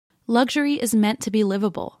Luxury is meant to be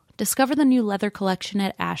livable. Discover the new leather collection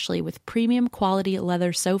at Ashley with premium quality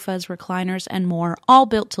leather sofas, recliners, and more, all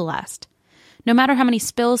built to last. No matter how many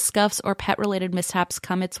spills, scuffs, or pet-related mishaps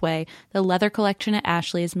come its way, the leather collection at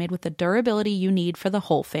Ashley is made with the durability you need for the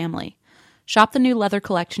whole family. Shop the new leather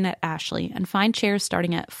collection at Ashley and find chairs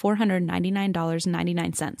starting at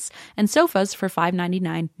 $499.99 and sofas for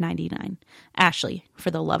 $599.99. Ashley,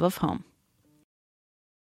 for the love of home.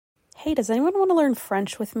 Hey, does anyone want to learn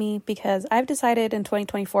French with me? Because I've decided in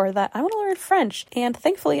 2024 that I want to learn French, and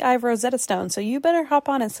thankfully I have Rosetta Stone, so you better hop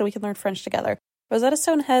on it so we can learn French together. Rosetta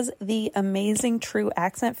Stone has the amazing True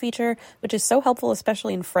Accent feature, which is so helpful,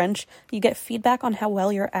 especially in French. You get feedback on how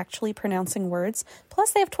well you're actually pronouncing words. Plus,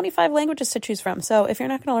 they have 25 languages to choose from. So if you're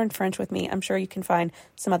not going to learn French with me, I'm sure you can find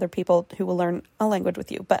some other people who will learn a language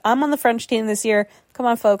with you. But I'm on the French team this year. Come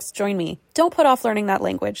on, folks, join me. Don't put off learning that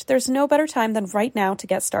language. There's no better time than right now to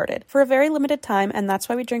get started. For a very limited time, and that's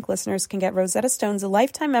why We Drink listeners can get Rosetta Stone's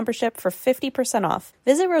lifetime membership for 50% off.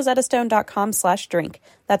 Visit rosettastone.com/drink.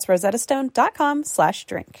 That's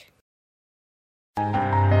rosettastone.com/drink.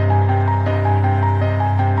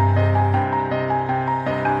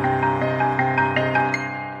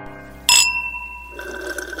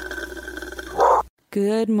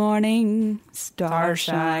 Good morning,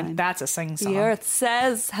 starshine. That's a sing song. The earth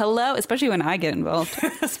says hello, especially when I get involved.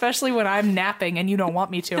 Especially when I'm napping and you don't want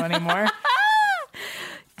me to anymore.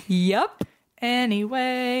 Yep.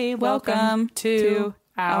 Anyway, welcome to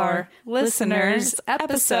our listeners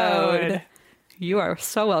episode. You are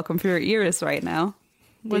so welcome for your ears right now.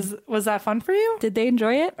 Was that fun for you? Did they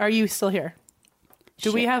enjoy it? Are you still here?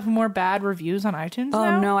 Do we have more bad reviews on iTunes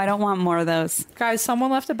now? Oh, no, I don't want more of those. Guys, someone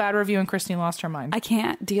left a bad review and Christine lost her mind. I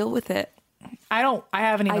can't deal with it. I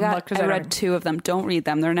haven't even looked. I read 2 of them. Don't read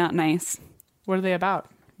them. They're not nice. What are they about?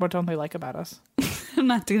 What don't they like about us? I'm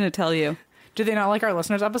not going to tell you. Do they not like our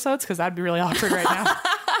listeners episodes? Because that'd be really awkward right now.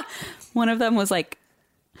 One of them was like,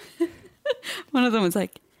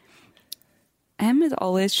 Em is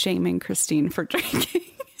always shaming Christine for drinking.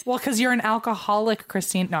 Well, because you're an alcoholic,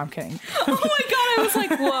 Christine. No, I'm kidding. Oh my God, I was like,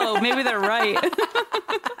 whoa, maybe they're right.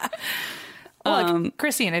 Look,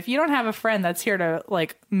 Christine, if you don't have a friend that's here to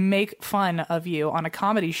like make fun of you on a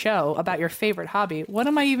comedy show about your favorite hobby, what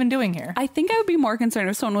am I even doing here? I think I would be more concerned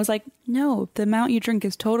if someone was like, no, the amount you drink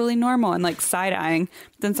is totally normal, and like side-eyeing,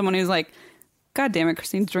 than someone who's like, God damn it,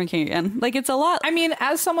 Christine's drinking again. Like, it's a lot. I mean,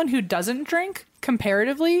 as someone who doesn't drink,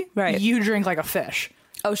 comparatively, right, you drink like a fish.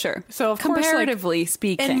 Oh, sure. So, of comparatively course, like,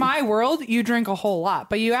 speaking, in my world, you drink a whole lot,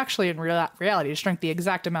 but you actually, in reality, just drink the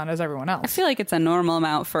exact amount as everyone else. I feel like it's a normal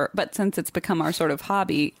amount but since it's become our sort of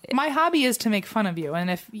hobby. My hobby is to make fun of you,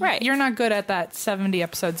 and if you're not good at that 70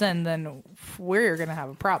 episodes in, then we're going to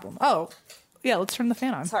have a problem. Oh, yeah, let's turn the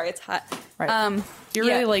fan on. Sorry, it's hot. Right. You're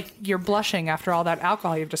really you're blushing after all that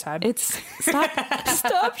alcohol you've just had.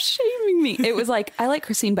 Stop shaming me. It was like, I like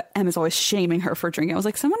Christine, but Em is always shaming her for drinking. I was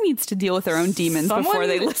like, someone needs to deal with their own demons before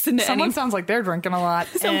they listen to someone sounds like they're drinking a lot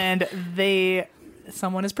and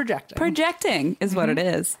someone is projecting. Projecting is what it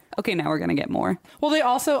is. Okay, now we're going to get more. Well, they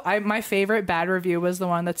also, my favorite bad review was the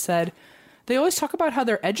one that said, they always talk about how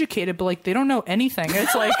they're educated, but like they don't know anything.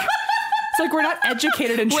 It's like... It's like we're not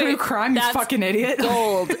educated in true crime, you fucking idiot.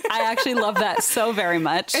 Gold. I actually love that so very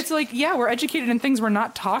much. It's like, yeah, we're educated in things we're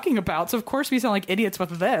not talking about, so of course we sound like idiots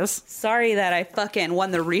with this. Sorry that I fucking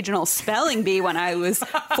won the regional spelling bee when I was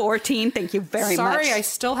 14. Thank you very much. Sorry, I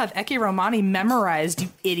still have Ecce Romani memorized, you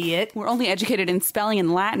idiot. We're only educated in spelling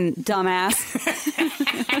and Latin, dumbass.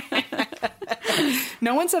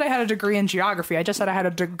 No one said I had a degree in geography. I just said I had a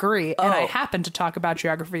degree, and I happened to talk about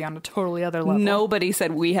geography on a totally other level. Nobody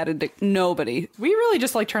said we had nobody. We really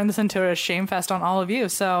just like turned this into a shame fest on all of you,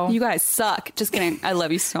 so... You guys suck. Just kidding. I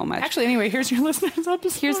love you so much. Actually, anyway, here's your listeners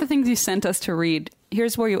episode. Here's the things you sent us to read.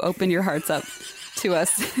 Here's where you open your hearts up to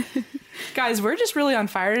us. Guys, we're just really on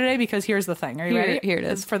fire today because here's the thing. Are you ready? Here it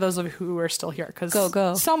is. For those of you who are still here, because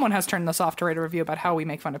go. Someone has turned this off to write a review about how we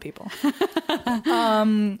make fun of people.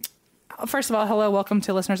 First of all, hello, welcome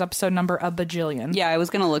to listeners episode number a bajillion. Yeah, I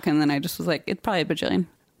was going to look and then I just was like, it's probably a bajillion.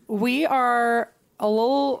 We are a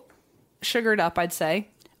little sugared up, I'd say.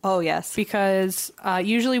 Oh, yes. Because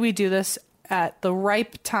usually we do this at the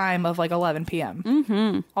ripe time of like 11 p.m.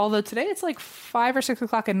 Mm-hmm. Although today it's like 5 or 6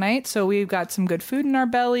 o'clock at night, so we've got some good food in our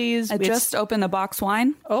bellies. I just opened a box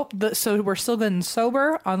wine. Oh, so we're still good and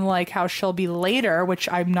sober, unlike how she'll be later, which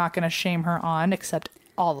I'm not going to shame her on, except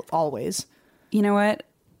always. You know what?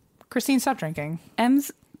 Christine, stop drinking.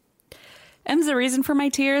 M's the reason for my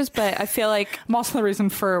tears, but I feel like I'm also the reason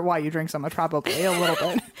for why you drink so much, probably a little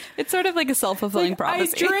bit. it's sort of like a self-fulfilling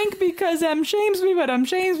prophecy. I drink because M shames me, but M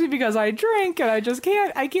shames me because I drink, and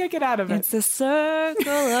I can't get out of it. It's a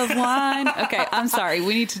circle of wine. Okay, I'm sorry.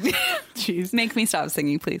 We need to Jeez. make me stop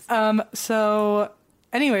singing, please. So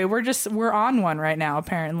anyway, we're on one right now,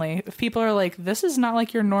 apparently. If people are like, this is not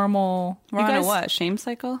like your normal... We're on a what? Shame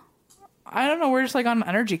cycle? I don't know. We're just like on an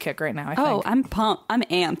energy kick right now, I think. I'm pumped. I'm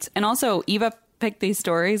amped. And also, Eva picked these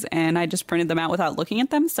stories, and I just printed them out without looking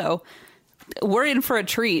at them, so we're in for a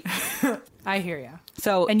treat. I hear you.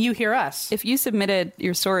 So, and you hear us. If you submitted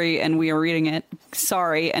your story and we are reading it,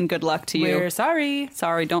 sorry, and good luck to you. We're sorry.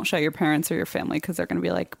 Sorry, don't show your parents or your family, because they're going to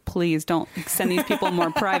be like, please don't send these people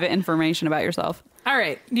more private information about yourself. All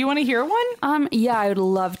right. Do you want to hear one? Yeah, I would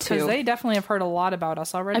love to. Because they definitely have heard a lot about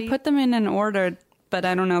us already. I put them in an order, but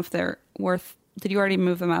I don't know if they're worth... Did you already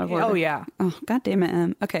move them out of order? Oh, yeah. Oh, God damn it,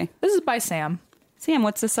 Em. Okay. This is by Sam. Sam,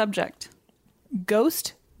 what's the subject?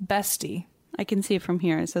 Ghost Bestie. I can see it from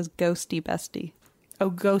here. It says Ghosty Bestie.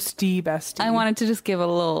 Oh, Ghosty Bestie. I wanted to just give it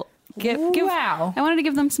a little... Wow. I wanted to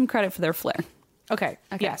give them some credit for their flair. Okay.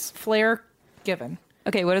 Yes. Flair given.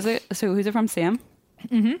 Okay, what is it? So who's it from? Sam?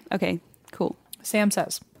 Mm-hmm. Okay, cool. Sam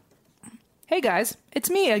says, "Hey guys, it's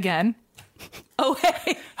me again." Oh,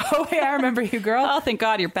 hey. Oh, hey, I remember you, girl. Oh, thank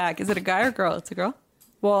God you're back. Is it a guy or a girl? It's a girl?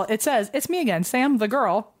 Well, it says, "It's me again, Sam, the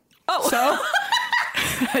girl." Oh. So...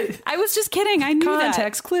 I was just kidding. I knew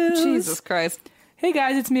Context that. clues. Jesus Christ. Hey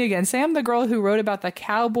guys, it's me again, Sam, the girl who wrote about the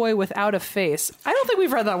cowboy without a face. I don't think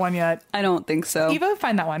we've read that one yet. I don't think so. Eva,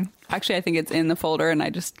 find that one. Actually, I think it's in the folder, and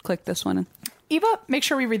I just clicked this one. Eva, make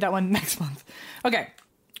sure we read that one next month. Okay.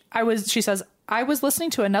 She says, I was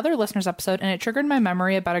listening to another listener's episode, and it triggered my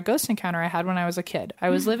memory about a ghost encounter I had when I was a kid.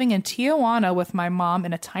 I was living in Tijuana with my mom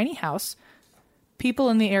in a tiny house. People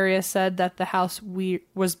in the area said that the house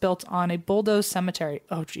was built on a bulldozed cemetery.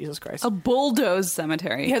 Oh, Jesus Christ. A bulldozed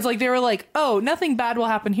cemetery. Yeah, it's like they were like, oh, nothing bad will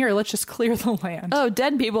happen here. Let's just clear the land. Oh,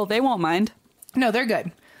 dead people, they won't mind. No, they're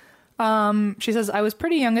good. She says, I was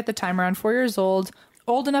pretty young at the time, around 4 years old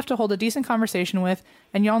enough to hold a decent conversation with,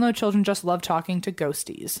 and y'all know children just love talking to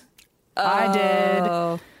ghosties. Oh. I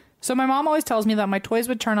did. So my mom always tells me that my toys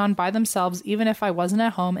would turn on by themselves even if I wasn't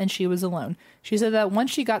at home and she was alone. She said that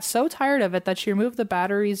once she got so tired of it that she removed the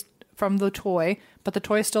batteries from the toy, but the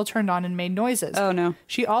toy still turned on and made noises. Oh, no.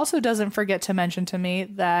 She also doesn't forget to mention to me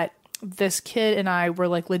that this kid and I were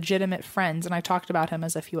like legitimate friends, and I talked about him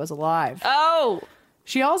as if he was alive. Oh!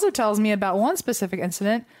 She also tells me about one specific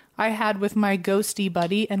incident I had with my ghosty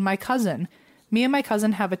buddy and my cousin. Me and my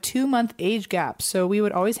cousin have a 2-month age gap, so we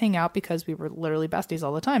would always hang out because we were literally besties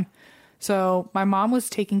all the time. So my mom was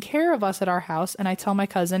taking care of us at our house, and I tell my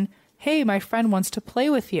cousin, hey, my friend wants to play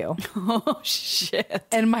with you. Oh, shit.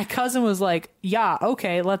 And my cousin was like, yeah,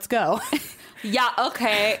 okay, let's go. Yeah,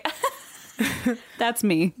 okay. That's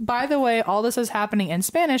me. By the way, all this is happening in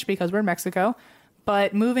Spanish because we're in Mexico.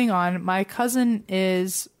 But moving on, my cousin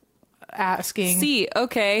is asking... Sí,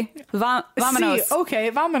 okay. Vámonos. Sí,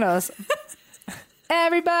 okay, vámonos.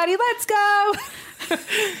 Everybody, let's go.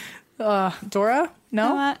 Dora?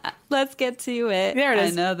 No? Let's get to it. There it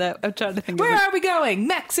is. I know that. I'm trying to think Where of it. are we going?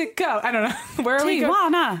 Mexico. I don't know. Where are we going?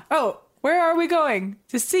 Tijuana. Oh, where are we going?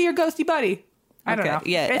 To see your ghosty buddy. I don't know.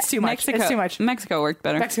 Yeah, It's too much. Mexico, It's too much. Mexico worked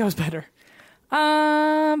better. Mexico's better.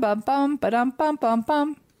 Bum, bum, ba-dum, bum, bum,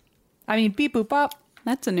 bum. I mean, beep, boop, bop.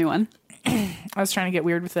 That's a new one. I was trying to get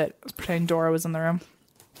weird with it. I was pretending Dora was in the room.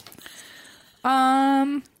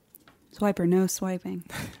 Swiper, no swiping.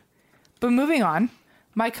 But moving on,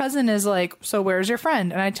 my cousin is like, so where's your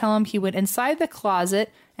friend? And I tell him he went inside the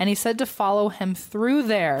closet and he said to follow him through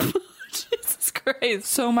there. Jesus Christ.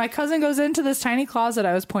 So my cousin goes into this tiny closet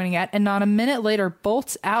I was pointing at, and not a minute later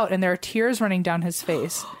bolts out, and there are tears running down his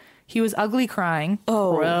face. He was ugly crying.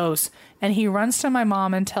 Oh. Gross. And he runs to my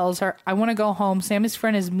mom and tells her, I want to go home. Sammy's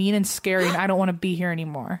friend is mean and scary, and I don't want to be here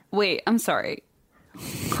anymore. Wait, I'm sorry.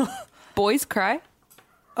 Boys cry?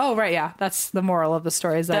 Oh, right, yeah. That's the moral of the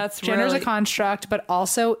story, is that That's gender's really- a construct, but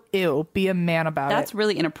also, ew, be a man about it. That's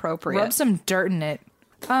really inappropriate. Rub some dirt in it.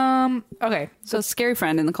 Okay. So scary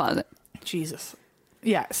friend in the closet. Jesus.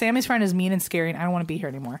 Yeah, Sammy's friend is mean and scary, and I don't want to be here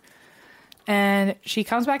anymore. And she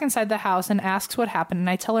comes back inside the house and asks what happened, and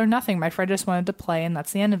I tell her nothing. My friend just wanted to play, and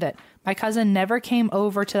that's the end of it. My cousin never came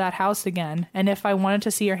over to that house again, and if I wanted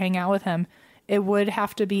to see or hang out with him, it would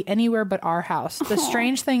have to be anywhere but our house. The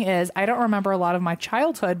strange thing is, I don't remember a lot of my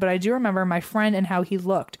childhood, but I do remember my friend and how he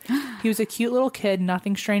looked. He was a cute little kid,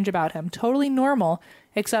 nothing strange about him. Totally normal,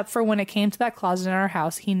 except for when it came to that closet in our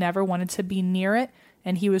house, he never wanted to be near it,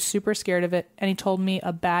 and he was super scared of it, and he told me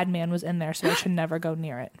a bad man was in there, so I should never go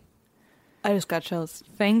near it. I just got chills.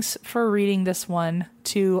 Thanks for reading this one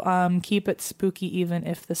to keep it spooky, even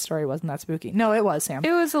if the story wasn't that spooky. No, it was, Sam.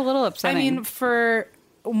 It was a little I upsetting. mean, for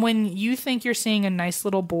when you think you're seeing a nice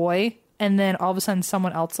little boy, and then all of a sudden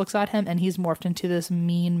someone else looks at him and he's morphed into this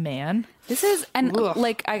mean man. This is, and Ugh.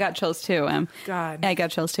 like, I got chills too. God. I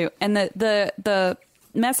got chills too. And the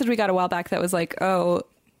message we got a while back that was like, oh,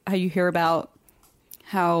 how you hear about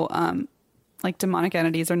how like demonic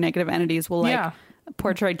entities or negative entities will like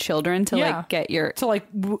portray children to like get your to like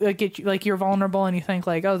get you, like you're vulnerable and you think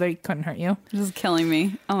like, oh, they couldn't hurt you. This is killing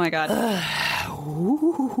me. Oh my god.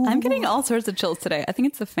 I'm getting all sorts of chills today. I think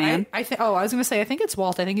it's the fan. I think. Oh, I was gonna say I think it's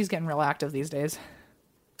Walt. I think he's getting real active these days.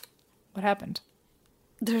 What happened?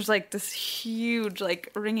 There's like this huge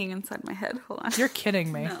like ringing inside my head. Hold on. You're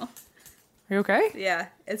kidding me. No. Are you okay? Yeah,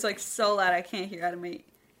 it's like so loud I can't hear out of my.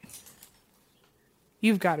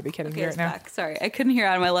 You've got to be kidding me Okay, right it's now. back. Sorry, I couldn't hear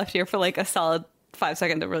out of my left ear for like a solid 5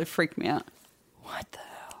 seconds. It really freaked me out. What the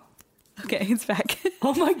hell? Okay, it's back.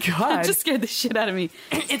 Oh my god! It just scared the shit out of me.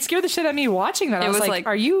 It scared the shit out of me watching that. I It was was like, like-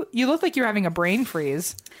 "Are you? You look like you're having a brain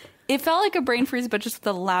freeze." It felt like a brain freeze, but just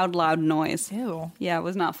the loud noise. Ew. Yeah, it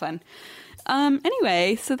was not fun.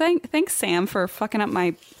 Anyway, so thanks Sam for fucking up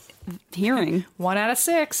my hearing. 1 out of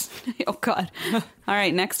 6. Oh god. All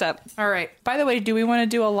right, next up. All right. By the way, do we want to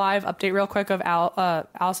do a live update real quick of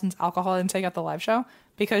Allison's alcohol intake at the live show?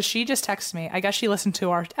 Because she just texted me. I guess she listened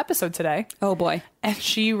to our episode today, Oh boy. and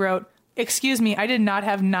she wrote, "Excuse me, I did not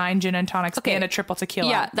have 9 gin and tonics and a triple tequila."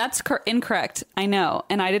 Yeah, that's incorrect. I know,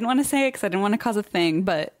 and I didn't want to say it because I didn't want to cause a thing,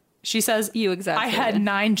 but She says, You I exaggerated. had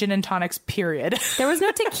 9 gin and tonics, period. there was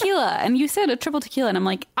no tequila, and you said a triple tequila, and I'm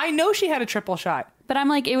like, I know she had a triple shot. but I'm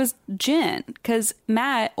like, it was gin because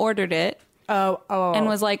Matt ordered it Oh. and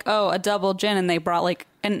was like, oh, a double gin, and they brought like,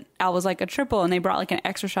 and Al was like a triple, and they brought like an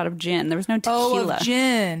extra shot of gin. There was no tequila. of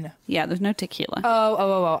gin. Yeah, there's no tequila.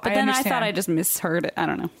 Oh. but then I thought I just misheard it. I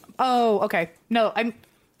don't know. Oh, okay. No,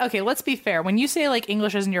 okay, let's be fair. When you say like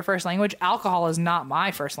English isn't your first language, alcohol is not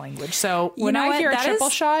my first language. So You when know I what? hear a That triple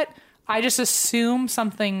is- shot, I just assume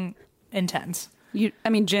something intense.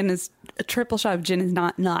 Gin is a triple shot of gin is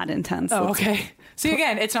not intense. Oh, okay. See,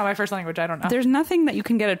 again, it's not my first language. I don't know. There's nothing that you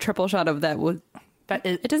can get a triple shot of that would. That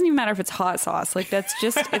is, It doesn't even matter if it's hot sauce. Like that's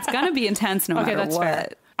just it's gonna be intense no okay, matter that's what. fair.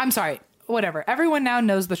 I'm sorry. Whatever. Everyone now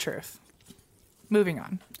knows the truth. Moving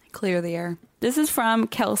on. Clear the air. This is from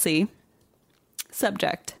Kelsey.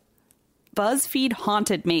 Subject. BuzzFeed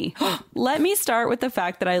haunted me. Let me start with the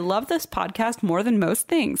fact that I love this podcast more than most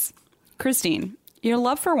things. Christine, your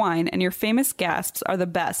love for wine and your famous gasps are the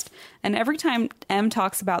best. And every time M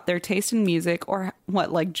talks about their taste in music or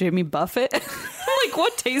what, like Jimmy Buffett? Like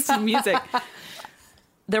what taste in music?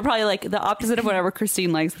 They're probably like the opposite of whatever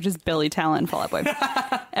Christine likes, which is Billy Talent and Fall Out Boy.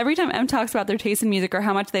 Every time M talks about their taste in music or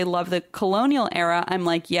how much they love the colonial era, I'm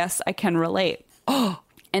like, yes, I can relate. Oh,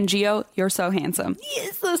 and Gio, you're so handsome.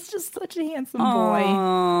 Yes, that's just such a handsome boy.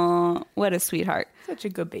 Oh, what a sweetheart. Such a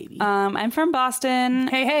good baby. I'm from Boston.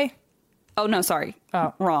 hey. Oh, no, sorry.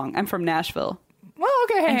 Oh. Wrong. I'm from Nashville. Well,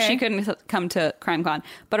 okay. And hey. she couldn't come to CrimeCon.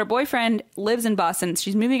 But her boyfriend lives in Boston.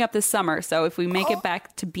 She's moving up this summer. So if we make it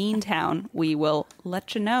back to Beantown, we will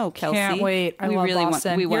let you know, Kelsey. Can't wait. I love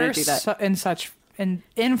Boston. We want You're to do that.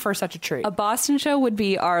 in for such a treat. A Boston show would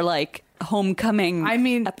be our like homecoming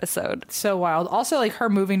episode. So wild. Also, like her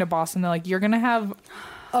moving to Boston, they're like, you're gonna have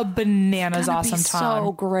a bananas awesome time.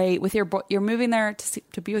 So great with your boy. You're moving there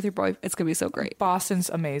to be with your boy. It's gonna be so great. Boston's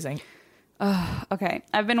amazing. Okay,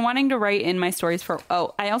 I've been wanting to write in my stories for.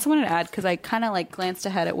 Oh, I also wanted to add because I kind of like glanced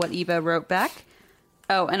ahead at what Eva wrote back.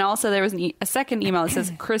 Oh, and also there was a second email that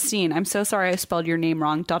says, Christine, I'm so sorry I spelled your name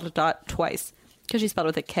wrong. ... twice because she spelled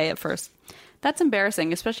with a K at first. That's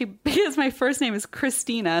embarrassing, especially because my first name is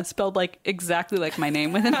Christina, spelled like exactly like my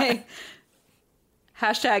name with an A.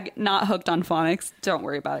 Hashtag not hooked on phonics. Don't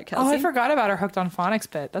worry about it, Kelsey. Oh, I forgot about our Hooked on Phonics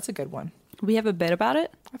bit. That's a good one. We have a bit about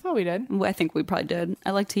it. I thought we did. I think we probably did. I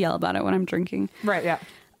like to yell about it when I'm drinking. Right, yeah.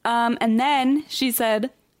 And then she said,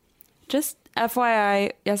 just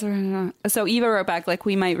FYI, yes or no. So Eva wrote back, like,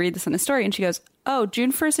 we might read this in a story. And she goes, oh,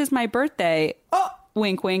 June 1st is my birthday. Oh,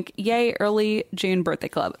 wink, wink. Yay, early June birthday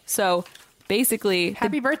club. So basically,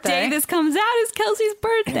 Happy the birthday. day this comes out is Kelsey's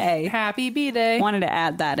birthday. Happy B-Day. Wanted to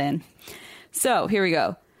add that in. So here we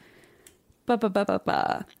go. I've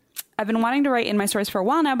been wanting to write in my stories for a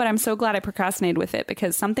while now, but I'm so glad I procrastinated with it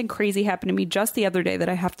because something crazy happened to me just the other day that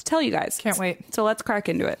I have to tell you guys. Can't wait. So let's crack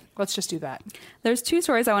into it. Let's just do that. There's 2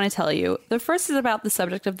 stories I want to tell you. The first is about the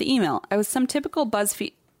subject of the email. I was some typical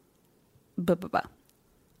BuzzFeed...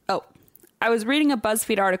 I was reading a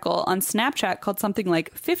BuzzFeed article on Snapchat called something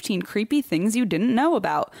like 15 Creepy Things You Didn't Know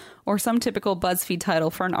About, or some typical BuzzFeed title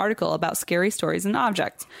for an article about scary stories and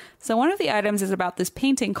objects. So one of the items is about this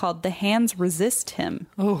painting called The Hands Resist Him.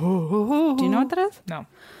 Do you know what that is? No.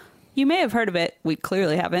 You may have heard of it. We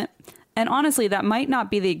clearly haven't. And honestly, that might not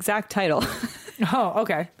be the exact title. Oh,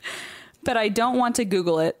 okay. But I don't want to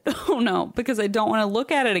Google it. Oh, no, because I don't want to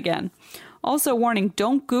look at it again. Also, warning,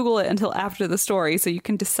 don't Google it until after the story so you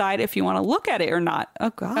can decide if you want to look at it or not. Oh,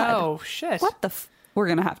 God. Oh, shit. What the We're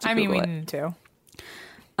going to have to Google we it. need to.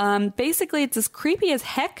 Basically, it's this creepy as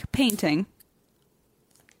heck painting.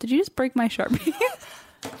 Did you just break my Sharpie?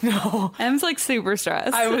 No. I'm like super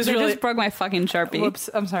stressed. I was They really... just broke my fucking Sharpie. Whoops.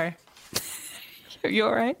 I'm sorry. Are you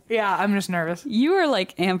all right? Yeah, I'm just nervous. You are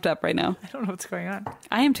like amped up right now. I don't know what's going on.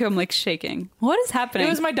 I am too. I'm like shaking. What is happening? It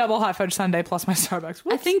was my double hot fudge sundae plus my Starbucks.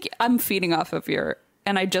 Whoops. I think I'm feeding off of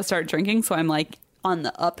and I just started drinking, so I'm like on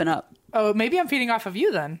the up and up. Oh, maybe I'm feeding off of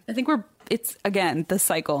you then. I think it's again, the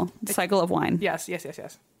cycle of wine. Yes.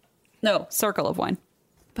 No, circle of wine.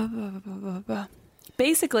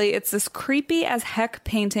 Basically, it's this creepy as heck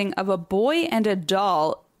painting of a boy and a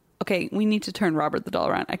doll. Okay, we need to turn Robert the doll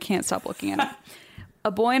around. I can't stop looking at it. A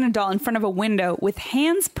boy and a doll in front of a window with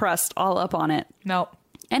hands pressed all up on it. No.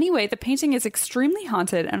 Anyway, the painting is extremely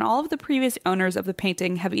haunted, and all of the previous owners of the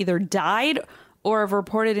painting have either died or have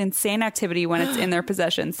reported insane activity when it's in their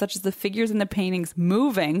possession, such as the figures in the paintings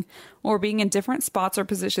moving or being in different spots or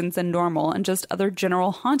positions than normal, and just other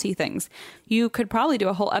general haunty things. You could probably do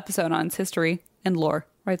a whole episode on its history and lore.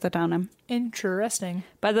 Write that down, Em. Interesting.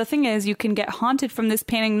 But the thing is, you can get haunted from this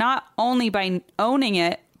painting not only by owning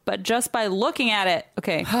it, but just by looking at it.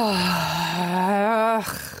 Okay.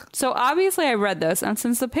 So obviously I read this, and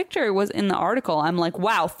since the picture was in the article, I'm like,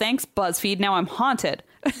 wow, thanks BuzzFeed, now I'm haunted.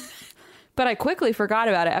 But I quickly forgot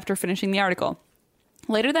about it after finishing the article.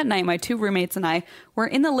 Later that night, my two roommates and I were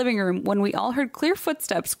in the living room when we all heard clear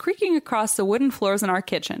footsteps creaking across the wooden floors in our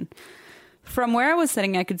kitchen. From where I was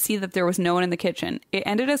sitting, I could see that there was no one in the kitchen. It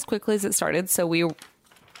ended as quickly as it started, so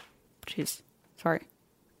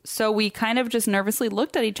we kind of just nervously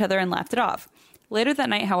looked at each other and laughed it off. Later that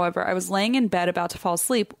night, however, I was laying in bed about to fall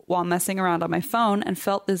asleep while messing around on my phone and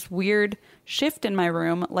felt this weird shift in my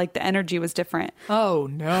room, like the energy was different. Oh,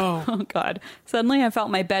 no. Oh, God. Suddenly, I felt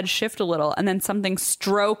my bed shift a little, and then something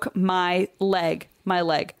stroke my leg. My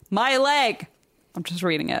leg. I'm just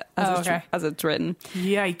reading it as it's written.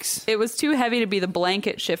 Yikes. It was too heavy to be the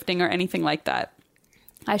blanket shifting or anything like that.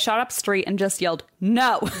 I shot up straight and just yelled,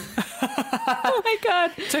 no. Oh, my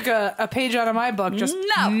God. Took a page out of my book. Just,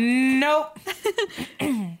 no. Nope.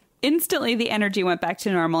 Instantly, the energy went back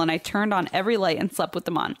to normal, and I turned on every light and slept with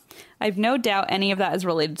them on. I have no doubt any of that is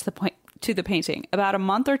related to the painting. About a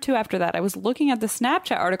month or two after that, I was looking at the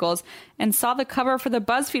Snapchat articles and saw the cover for the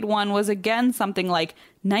BuzzFeed one was again something like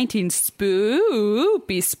 19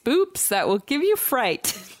 spoopy spoops that will give you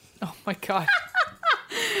fright. Oh, my God.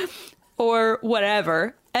 Or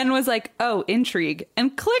whatever, and was like, oh, intrigue,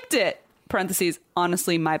 and clicked it. Parentheses,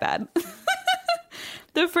 honestly, my bad.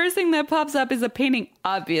 The first thing that pops up is a painting,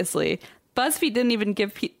 obviously. BuzzFeed didn't even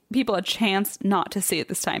give people a chance not to see it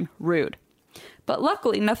this time. Rude. But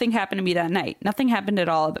luckily, nothing happened to me that night. Nothing happened at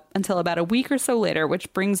all until about a week or so later,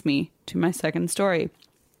 which brings me to my second story.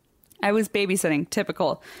 I was babysitting.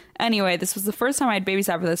 Typical. Anyway, this was the first time I'd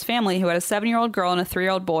babysat for this family who had a 7-year-old girl and a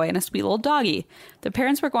 3-year-old boy and a sweet little doggy. The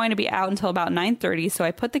parents were going to be out until about 9:30, so I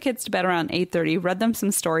put the kids to bed around 8:30, read them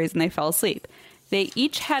some stories, and they fell asleep. They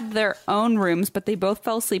each had their own rooms, but they both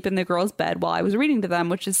fell asleep in the girl's bed while I was reading to them,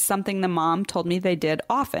 which is something the mom told me they did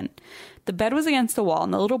often. The bed was against the wall,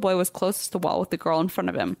 and the little boy was closest to the wall with the girl in front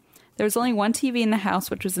of him. There was only one TV in the house,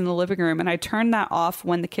 which was in the living room, and I turned that off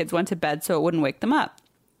when the kids went to bed so it wouldn't wake them up.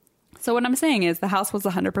 So what I'm saying is the house was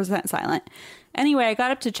 100% silent. Anyway, I got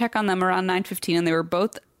up to check on them around 9:15, and they were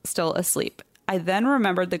both still asleep. I then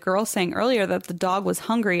remembered the girl saying earlier that the dog was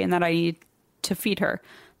hungry and that I needed to feed her.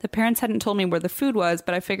 The parents hadn't told me where the food was,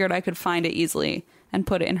 but I figured I could find it easily and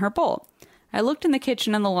put it in her bowl. I looked in the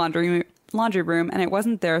kitchen and the laundry room, and it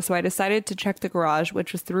wasn't there, so I decided to check the garage,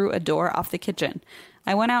 which was through a door off the kitchen.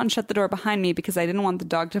 I went out and shut the door behind me because I didn't want the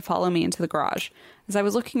dog to follow me into the garage. As I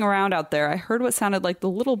was looking around out there, I heard what sounded like the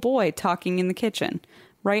little boy talking in the kitchen,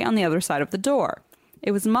 right on the other side of the door. It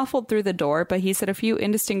was muffled through the door, but he said a few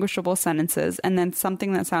indistinguishable sentences and then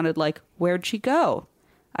something that sounded like, "Where'd she go?"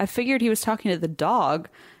 I figured he was talking to the dog,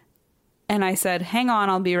 and I said, "Hang on,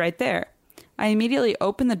 I'll be right there." I immediately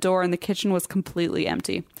opened the door and the kitchen was completely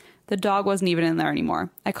empty. The dog wasn't even in there anymore.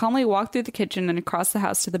 I calmly walked through the kitchen and across the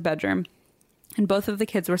house to the bedroom. and both of the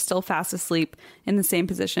kids were still fast asleep in the same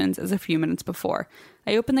positions as a few minutes before.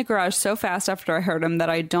 I opened the garage so fast after I heard him that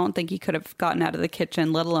I don't think he could have gotten out of the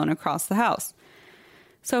kitchen, let alone across the house.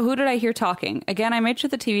 So who did I hear talking? Again, I made sure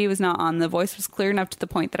the TV was not on. The voice was clear enough to the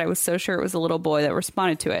point that I was so sure it was a little boy that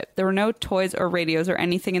responded to it. There were no toys or radios or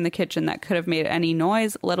anything in the kitchen that could have made any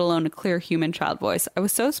noise, let alone a clear human child voice. I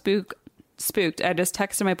was so spooked, I just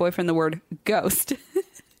texted my boyfriend the word ghost.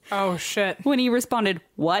 Oh, shit. When he responded,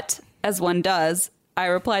 "What?" as one does, I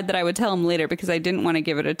replied that I would tell him later because I didn't want to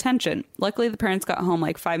give it attention. Luckily, the parents got home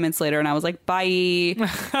like 5 minutes later and I was like, bye.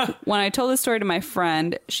 When I told the story to my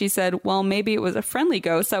friend, she said, well, maybe it was a friendly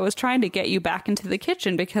ghost that was trying to get you back into the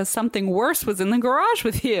kitchen because something worse was in the garage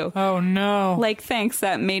with you. Oh, no. Like, thanks.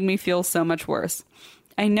 That made me feel so much worse.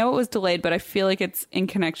 I know it was delayed, but I feel like it's in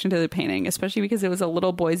connection to the painting, especially because it was a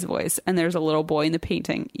little boy's voice and there's a little boy in the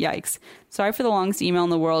painting. Yikes. Sorry for the longest email in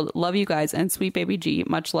the world. Love you guys and sweet baby G.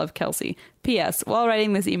 Much love, Kelsey. P.S. While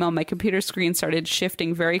writing this email, my computer screen started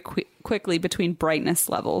shifting very quickly between brightness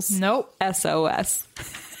levels. Nope. SOS.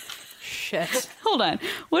 Shit. Hold on.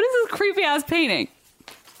 What is this creepy ass painting?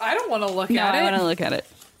 I don't want to look No, at it. I want to look at it.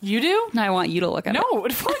 You do? No, I want you to look at it. No,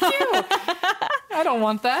 fuck you. I don't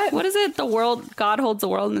want that. What is it? God holds the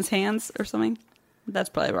world in his hands or something? That's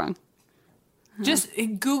probably wrong. Just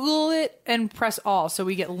Google it and press all so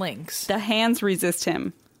we get links. The hands resist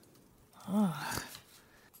him.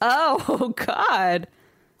 Oh, God.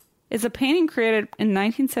 It's a painting created in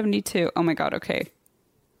 1972. Oh, my God. Okay.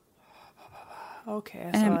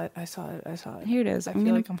 Okay, I saw it. Here it is. I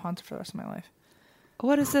feel like I'm haunted for the rest of my life.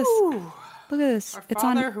 What is this? Ooh. Look at this. Our It's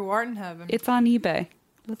Father on. who art in heaven. It's on eBay.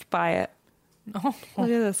 Let's buy it. Oh. Look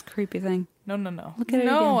at this creepy thing. No. Look at it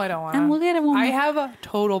No, again. I don't want And look at it one I more. have a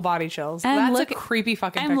total body chills. And That's look a creepy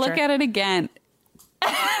fucking And picture. look at it again.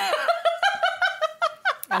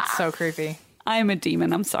 That's so creepy. I'm a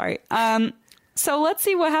demon. I'm sorry. So let's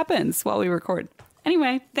see what happens while we record.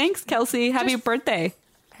 Anyway, thanks, Kelsey. Happy birthday.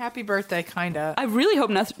 Happy birthday, kinda. I really hope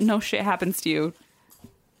no shit happens to you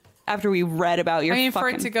after we read about your for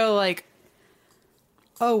fucking... it to go like,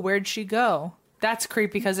 oh, where'd she go? That's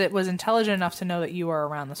creepy because it was intelligent enough to know that you were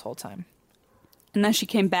around this whole time. And then she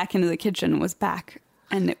came back into the kitchen and was back,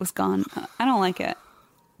 and it was gone. I don't like it.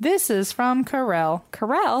 This is from Carell.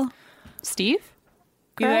 Carell? Steve?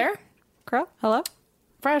 You there? Carell? Hello?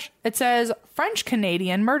 Fresh. It says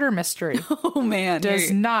French-Canadian murder mystery. Oh, man.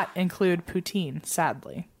 Does not include poutine,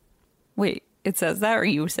 sadly. Wait, it says that or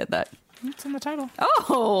you said that? It's in the title.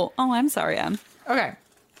 Oh, I'm sorry, Em. Okay.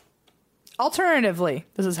 Alternatively,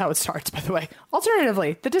 this is how it starts, by the way.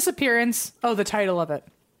 Alternatively, the disappearance. Oh, the title of it.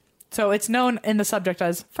 So it's known in the subject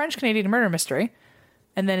as French-Canadian murder mystery.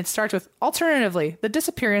 And then it starts with, alternatively, the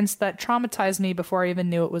disappearance that traumatized me before I even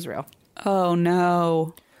knew it was real. Oh,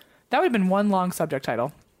 no. That would have been one long subject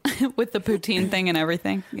title. With the poutine thing and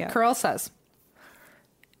everything. Yeah. Carell says,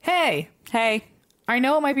 Hey, I I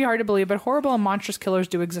know it might be hard to believe, but horrible and monstrous killers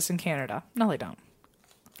do exist in Canada. No, they don't.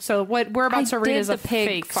 So what we're about to read is a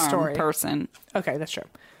fake story. person. Okay, that's true.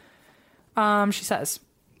 She says,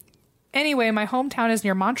 anyway, my hometown is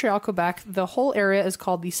near Montreal, Quebec. The whole area is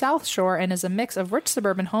called the South Shore and is a mix of rich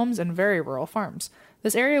suburban homes and very rural farms.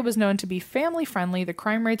 This area was known to be family friendly. The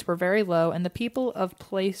crime rates were very low, and the people of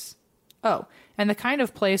place... Oh, and the kind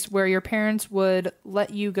of place where your parents would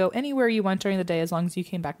let you go anywhere you went during the day as long as you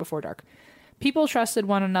came back before dark. People trusted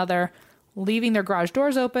one another, leaving their garage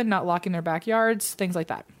doors open, not locking their backyards, things like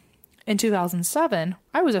that. In 2007,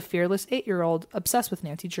 I was a fearless 8-year-old obsessed with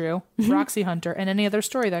Nancy Drew, Roxy Hunter, and any other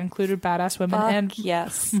story that included badass women and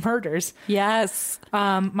yes. murders. Yes.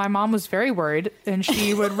 My mom was very worried, and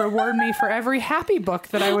she would reward me for every happy book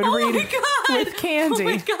that I would read with candy. Oh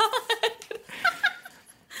my God.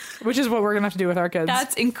 Which is what we're going to have to do with our kids.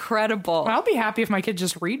 That's incredible. I'll be happy if my kids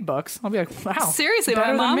just read books. I'll be like, wow. Seriously, my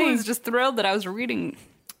better than mom me. was just thrilled that I was reading.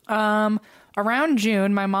 Around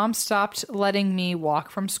June, my mom stopped letting me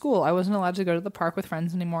walk from school. I wasn't allowed to go to the park with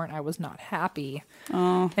friends anymore, and I was not happy.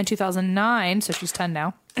 Oh. In 2009, so she's 10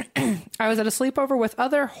 now, I was at a sleepover with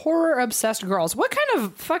other horror-obsessed girls. What kind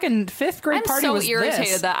of fucking fifth grade I'm party so was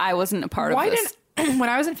irritated this? that I wasn't a part Why of this. didn't... When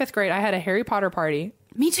I was in fifth grade, I had a Harry Potter party,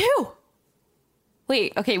 Me too.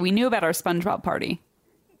 Wait, okay, we knew about our SpongeBob party.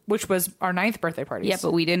 which was our 9th birthday party. Yeah,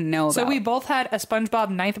 but we didn't know about So we both had a SpongeBob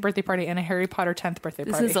 9th birthday party and a Harry Potter 10th birthday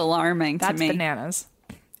This party. is alarming That's to me. bananas.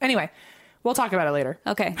 Anyway, we'll talk about it later.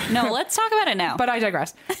 Okay. No, let's talk about it now. But I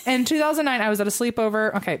digress. In 2009, I was at a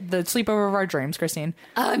sleepover. Okay, the sleepover of our dreams, Christine.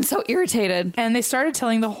 I'm so irritated. And they started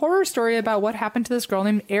telling the horror story about what happened to this girl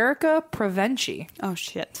named Erica Provenci. Oh,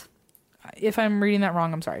 shit. If I'm reading that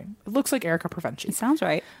wrong, I'm sorry. It looks like Erica It Provenci. sounds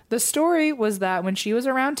right. The story was that when she was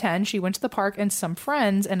around 10, she went to the park and some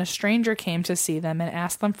friends and a stranger came to see them and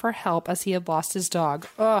asked them for help as he had lost his dog.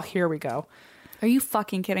 Oh, here we go. Are you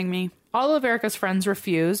fucking kidding me? All of Erica's friends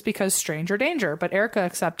refused because stranger danger, but Erica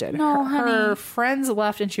accepted. No, Her honey. friends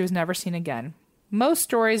left and she was never seen again. Most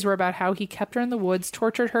stories were about how he kept her in the woods,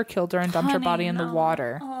 tortured her, killed her, and dumped her body in the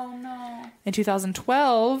water. Oh, no. In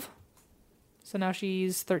 2012, so now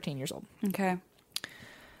she's 13 years old. Okay.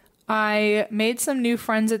 I made some new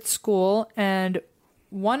friends at school, and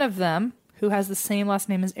one of them, who has the same last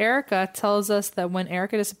name as Erica, tells us that when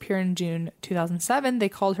Erica disappeared in June 2007, they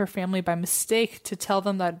called her family by mistake to tell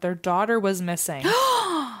them that their daughter was missing.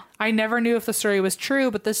 I never knew if the story was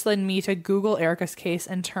true, but this led me to Google Erica's case,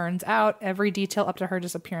 and turns out every detail up to her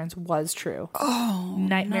disappearance was true. Oh,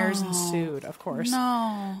 nightmares ensued, of course.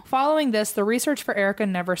 No. Following this, the research for Erica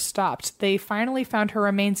never stopped. They finally found her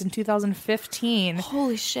remains in 2015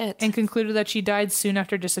 Holy shit. and concluded that she died soon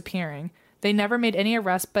after disappearing. They never made any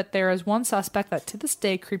arrests, but there is one suspect that to this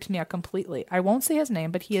day creeps me out completely. I won't say his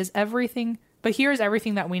name, but here is everything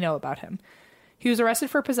that we know about him. He was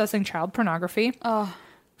arrested for possessing child pornography,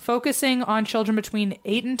 focusing on children between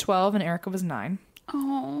 8 and 12, and Erica was 9.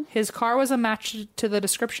 Oh. His car was a match to the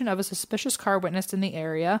description of a suspicious car witnessed in the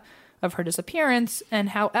area of her disappearance, and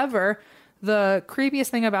however, the creepiest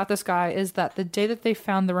thing about this guy is that the day that they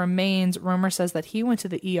found the remains, rumor says that he went to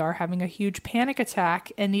the ER having a huge panic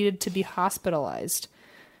attack and needed to be hospitalized.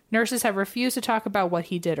 Nurses have refused to talk about what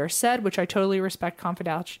he did or said, which I totally respect.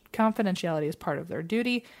 Confidentiality is part of their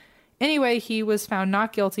duty. Anyway, he was found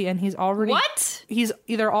not guilty, and he's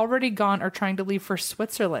either already gone or trying to leave for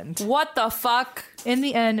Switzerland. What the fuck? In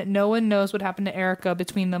the end, no one knows what happened to Erica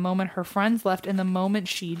between the moment her friends left and the moment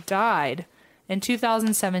she died. In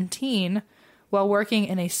 2017, while working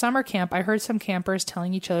in a summer camp, I heard some campers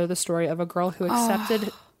telling each other the story of a girl who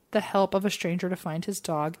accepted the help of a stranger to find his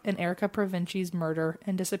dog, and Erica Provenci's murder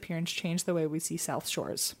and disappearance changed the way we see South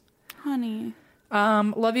Shores. Honey.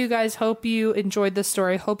 Love you guys. Hope you enjoyed this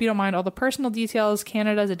story. Hope you don't mind all the personal details.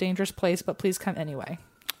 Canada is a dangerous place, but please come anyway.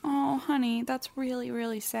 Oh, honey, that's really,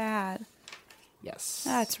 really sad. Yes.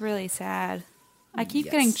 That's really sad. I keep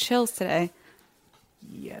Yes. getting chills today.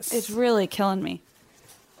 Yes. It's really killing me.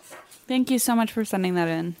 Thank you so much for sending that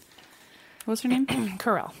in. What's her name?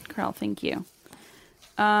 Carell. Carl, thank you.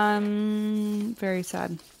 Very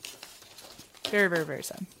sad. Very, very, very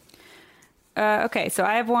sad. Okay, so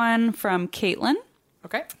I have one from Caitlin,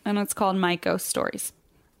 Okay. and it's called My Ghost Stories.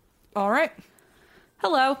 All right.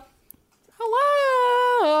 Hello.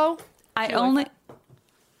 Hello.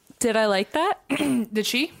 Did I like that? Did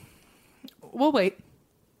she? We'll wait.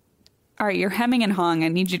 All right, you're hemming and hawing. I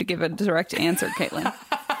need you to give a direct answer, Caitlin.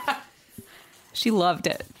 She loved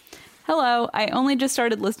it. Hello, I only just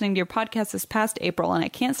started listening to your podcast this past April, and I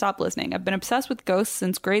can't stop listening. I've been obsessed with ghosts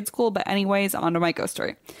since grade school, but anyways, on to my ghost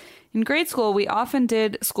story. In grade school, we often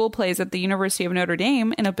did school plays at the University of Notre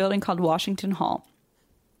Dame in a building called Washington Hall.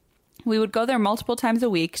 We would go there multiple times a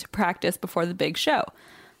week to practice before the big show.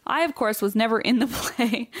 I, of course, was never in the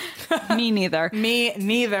play. Me neither. Me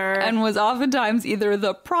neither. And was oftentimes either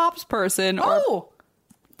the props person or,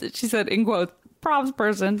 she said in quotes, props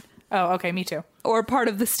person, Oh, okay. Me too. or part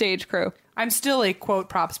of the stage crew. I'm still a quote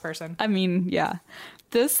props person. I mean, yeah.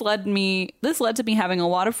 This led to me having a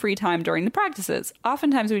lot of free time during the practices.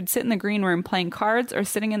 Oftentimes we'd sit in the green room playing cards or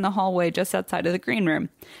sitting in the hallway just outside of the green room.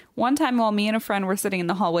 One time while me and a friend were sitting in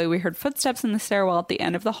the hallway, we heard footsteps in the stairwell at the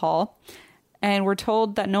end of the hall, and were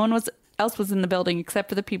told that no one else was in the building except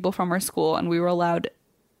for the people from our school, and we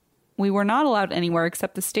were not allowed anywhere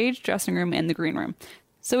except the stage, dressing room, and the green room.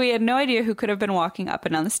 So we had no idea who could have been walking up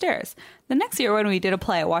and down the stairs. The next year when we did a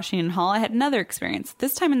play at Washington Hall, I had another experience,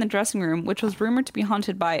 this time in the dressing room, which was rumored to be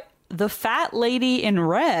haunted by the fat lady in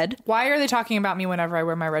red. Why are they talking about me whenever I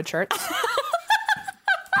wear my red shirts?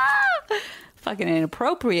 Fucking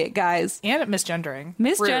inappropriate, guys. And misgendering.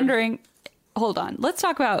 Misgendering. Hold on. Let's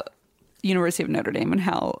talk about University of Notre Dame and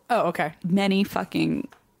how Oh, okay. many fucking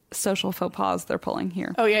social faux pas they're pulling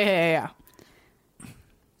here. Oh, yeah.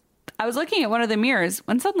 I was looking at one of the mirrors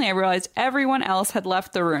when suddenly I realized everyone else had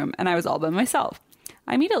left the room and I was all by myself.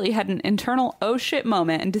 I immediately had an internal oh shit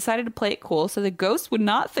moment and decided to play it cool so the ghost would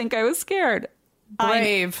not think I was scared.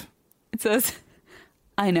 Brave. It says,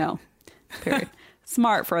 I know. Period.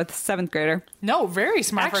 Smart for a 7th grader. No, very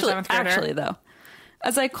smart for a 7th grader. Actually, though.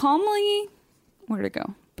 As I calmly... Where'd it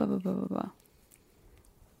go? Blah, blah, blah, blah, blah.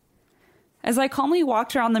 As I calmly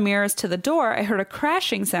walked around the mirrors to the door, I heard a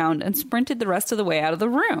crashing sound and sprinted the rest of the way out of the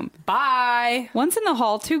room. Bye. Once in the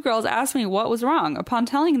hall, 2 girls asked me what was wrong. Upon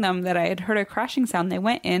telling them that I had heard a crashing sound, they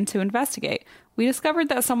went in to investigate. We discovered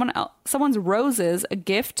that someone's roses, a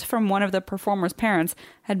gift from one of the performers' parents,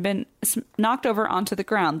 had been knocked over onto the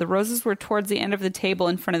ground. The roses were towards the end of the table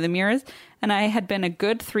in front of the mirrors, and I had been a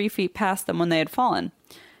good 3 feet past them when they had fallen.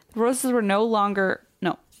 The roses were nowhere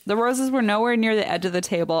near the edge of the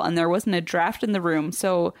table, and there wasn't a draft in the room,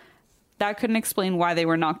 so that couldn't explain why they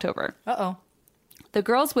were knocked over. Uh-oh. The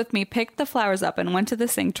girls with me picked the flowers up and went to the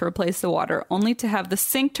sink to replace the water, only to have the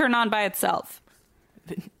sink turn on by itself.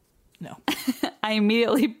 No. I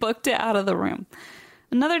immediately booked it out of the room.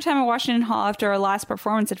 Another time at Washington Hall, after our last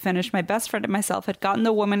performance had finished, my best friend and myself had gotten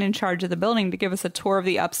the woman in charge of the building to give us a tour of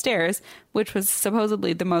the upstairs, which was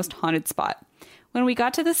supposedly the most haunted spot. When we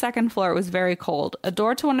got to the second floor, it was very cold. A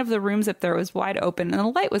door to one of the rooms up there was wide open, and the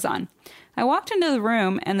light was on. I walked into the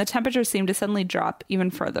room, and the temperature seemed to suddenly drop even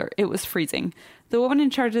further. It was freezing. The woman in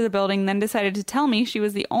charge of the building then decided to tell me she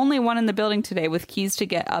was the only one in the building today with keys to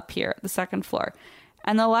get up here, the second floor.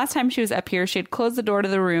 And the last time she was up here, she had closed the door to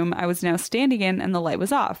the room I was now standing in, and the light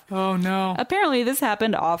was off. Oh, no. Apparently, this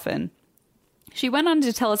happened often. She went on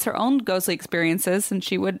to tell us her own ghostly experiences, since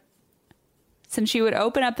she would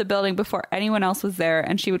open up the building before anyone else was there,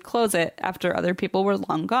 and she would close it after other people were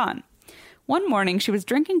long gone. One morning, she was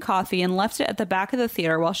drinking coffee and left it at the back of the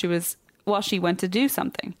theater while she went to do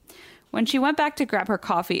something. When she went back to grab her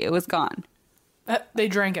coffee, it was gone. They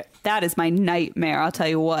drank it. That is my nightmare, I'll tell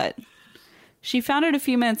you what. She found it a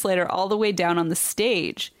few minutes later all the way down on the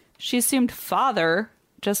stage. She assumed Father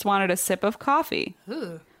just wanted a sip of coffee.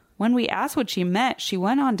 Ooh. When we asked what she meant, she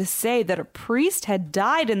went on to say that a priest had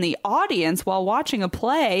died in the audience while watching a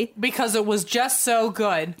play. Because it was just so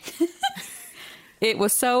good. It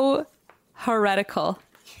was so heretical.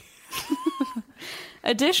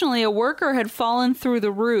 Additionally, a worker had fallen through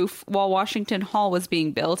the roof while Washington Hall was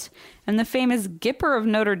being built, and the famous Gipper of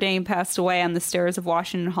Notre Dame passed away on the stairs of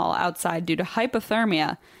Washington Hall outside due to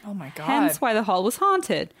hypothermia. Oh my God. Hence why the hall was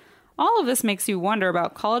haunted. All of this makes you wonder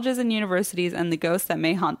about colleges and universities and the ghosts that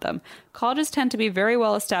may haunt them. Colleges tend to be very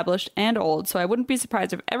well established and old, so I wouldn't be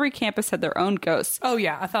surprised if every campus had their own ghosts. Oh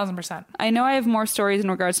yeah, 1,000%. I know I have more stories in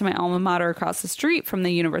regards to my alma mater across the street from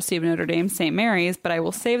the University of Notre Dame, St. Mary's, but I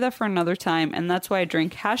will save that for another time, and that's why I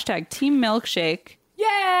drink #Team Milkshake.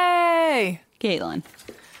 Yay! Caitlin.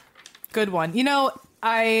 Good one. You know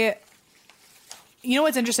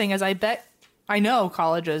what's interesting is I know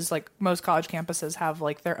colleges, like most college campuses, have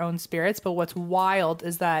like their own spirits, but what's wild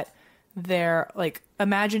is that they're like,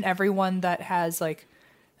 imagine everyone that has like,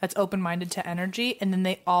 that's open-minded to energy, and then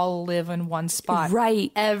they all live in one spot.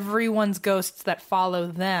 Right. Everyone's ghosts that follow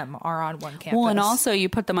them are on one campus. Well, and also you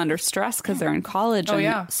put them under stress because they're in college. Oh, and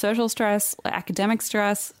yeah. Social stress, academic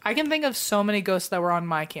stress. I can think of so many ghosts that were on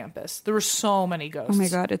my campus. There were so many ghosts. Oh my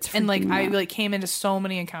God, it's freaking and like me I out. like came into so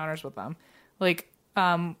many encounters with them. Like,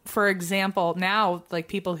 for example, now like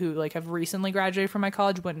people who like have recently graduated from my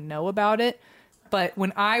college wouldn't know about it, but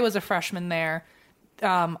when I was a freshman there,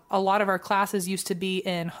 a lot of our classes used to be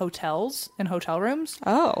in hotels, in hotel rooms.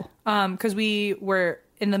 Oh. Because we were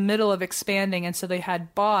in the middle of expanding, and so they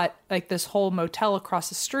had bought like this whole motel across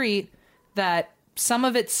the street that some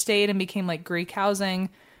of it stayed and became like Greek housing,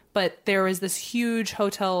 but there was this huge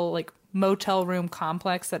hotel, like motel room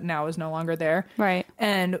complex that now is no longer there. Right.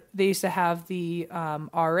 And they used to have the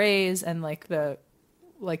RAs and like the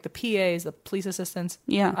PAs, the police assistants.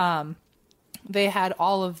 Yeah. They had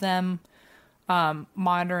all of them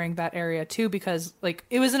monitoring that area too, because like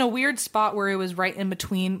it was in a weird spot where it was right in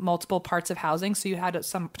between multiple parts of housing, so you had to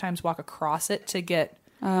sometimes walk across it to get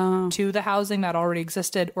to the housing that already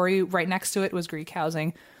existed, or you right next to it was Greek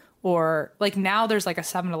housing, or like now there's like a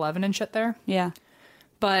 7-Eleven and shit there. Yeah.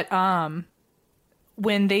 But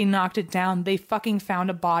when they knocked it down, they fucking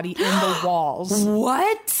found a body in the walls.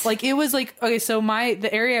 What? Like it was like, okay, so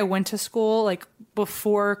the area I went to school, like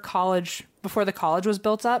before the college was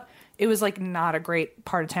built up, it was like not a great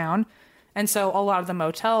part of town. And so a lot of the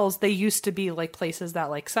motels, they used to be like places that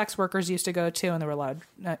like sex workers used to go to, and there were a lot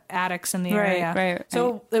of addicts in the area. Right.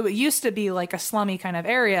 So it used to be like a slummy kind of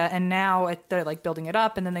area, and now they're like building it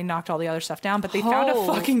up, and then they knocked all the other stuff down, but they found a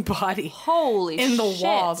fucking body Holy in the shit.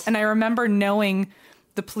 walls. And I remember knowing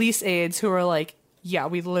the police aides who were like, yeah,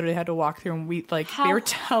 we literally had to walk through, and we like, they were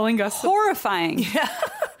telling us. Horrifying. Yeah.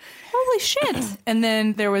 Holy shit. And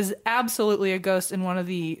then there was absolutely a ghost in one of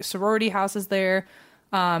the sorority houses there.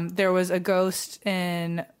 There was a ghost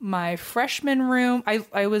in my freshman room.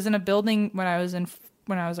 I was in a building when I was a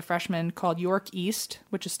freshman called York East,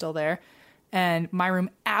 which is still there. And my room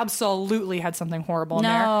absolutely had something horrible in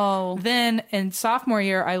No. there. Then in sophomore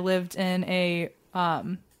year, I lived in a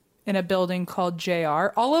building called JR.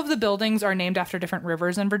 All of the buildings are named after different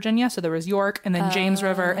rivers in Virginia. So there was York and then James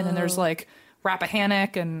River, and then there's like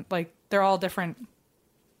Rappahannock, and like they're all different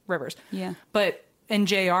rivers. Yeah. But in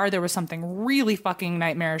JR, there was something really fucking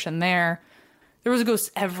nightmarish in there. There was a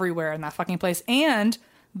ghost everywhere in that fucking place. And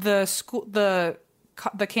the school, the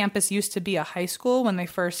campus used to be a high school when they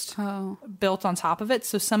first built on top of it.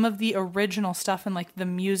 So some of the original stuff in like the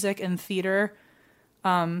music and theater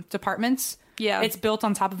departments, it's built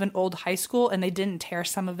on top of an old high school, and they didn't tear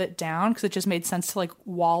some of it down because it just made sense to like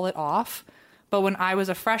wall it off. But when I was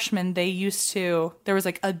a freshman, there was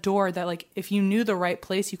like a door that like if you knew the right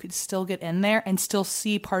place, you could still get in there and still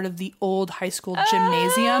see part of the old high school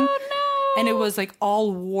gymnasium. Oh, no. And it was like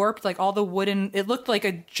all warped, like all the wooden, it looked like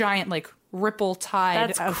a giant like ripple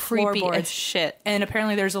tide That's of creepy floorboards. as shit. And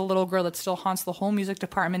apparently there's a little girl that still haunts the whole music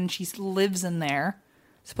department, and she lives in there.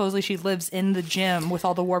 Supposedly she lives in the gym with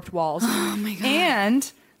all the warped walls. Oh my God.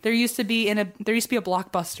 And there used to be a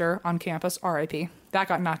Blockbuster on campus, RIP. That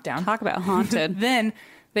got knocked down. Talk about haunted. Then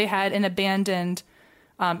they had an abandoned,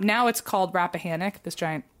 now it's called Rappahannock, this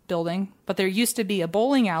giant building, but there used to be a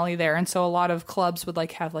bowling alley there, and so a lot of clubs would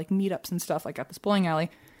like have like meetups and stuff like at this bowling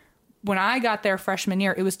alley. When I got there freshman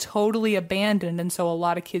year, it was totally abandoned, and so a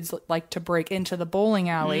lot of kids like to break into the bowling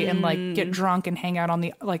alley and like get drunk and hang out on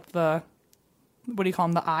the what do you call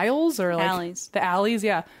them, the aisles or like alleys? The alleys,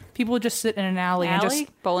 yeah. People would just sit in an alley and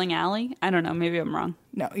just bowling alley. I don't know. Maybe I'm wrong.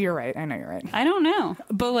 No, you're right. I know you're right. I don't know.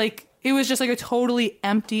 But like it was just like a totally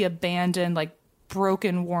empty, abandoned, like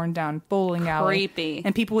broken, worn down bowling alley. Creepy.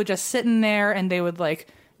 And people would just sit in there and they would like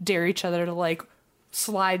dare each other to like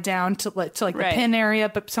slide down to like the pin area.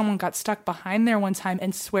 But someone got stuck behind there one time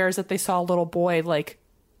and swears that they saw a little boy like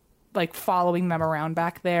following them around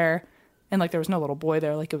back there. And like there was no little boy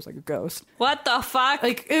there, like it was like a ghost. What the fuck?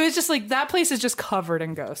 Like it was just like that place is just covered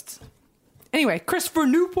in ghosts. Anyway, Christopher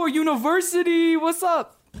Newport University, what's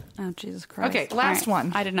up? Oh, Jesus Christ. Okay, last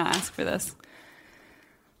one. I did not ask for this.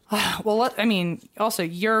 Well, I mean, also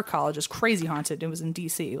your college is crazy haunted. It was in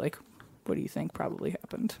DC. Like, what do you think probably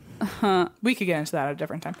happened? We could get into that at a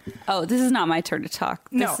different time. Oh, this is not my turn to talk.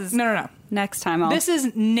 No. Next time This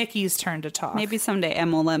is Nikki's turn to talk. Maybe someday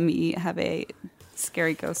Em will let me have a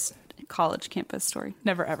scary ghost college campus story.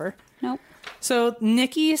 Never ever. Nope. So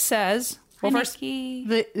Nikki says, well, Hi, first, Nikki.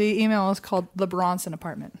 the email is called The Bronson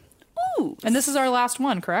Apartment. Ooh. And this is our last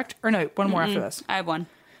one, correct? Or no, one more after this. I have one.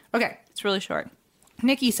 Okay. It's really short.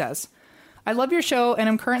 Nikki says, I love your show, and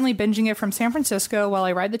I'm currently binging it from San Francisco while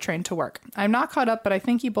I ride the train to work. I'm not caught up, but I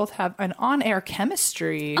think you both have an on-air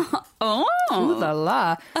chemistry. Oh. Ooh la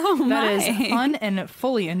la. Oh, that is my. fun and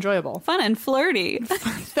fully enjoyable. Fun and flirty.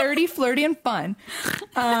 30, flirty, and fun.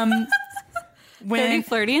 30,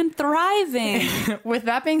 flirty, and thriving. With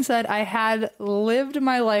that being said, I had lived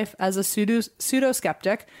my life as a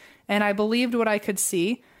pseudo-skeptic, and I believed what I could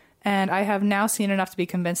see, and I have now seen enough to be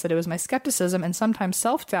convinced that it was my skepticism and sometimes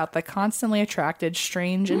self-doubt that constantly attracted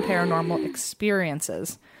strange and paranormal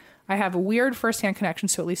experiences. I have weird first-hand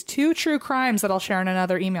connections to at least 2 true crimes that I'll share in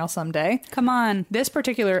another email someday. Come on. This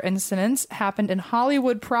particular incident happened in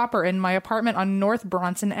Hollywood proper in my apartment on North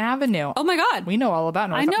Bronson Avenue. Oh my God. We know all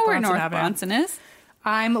about North I know where North Avenue. Bronson is.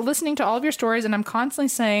 I'm listening to all of your stories and I'm constantly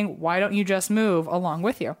saying, why don't you just move along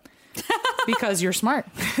with you? Because you're smart.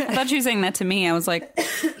 I thought you were saying that to me. I was like,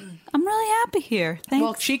 I'm really happy here. Thanks.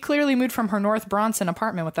 Well, she clearly moved from her North Bronson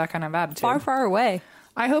apartment with that kind of attitude. far, far away.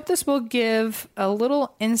 I hope this will give a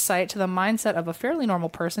little insight to the mindset of a fairly normal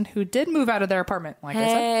person who did move out of their apartment, like I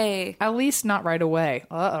said. At least not right away.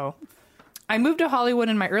 Uh-oh. I moved to Hollywood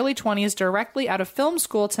in my early 20s directly out of film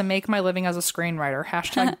school to make my living as a screenwriter.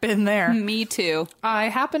 Hashtag been there. Me too. I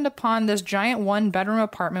happened upon this giant 1-bedroom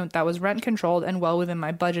apartment that was rent controlled and well within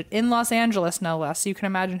my budget in Los Angeles, no less. So you can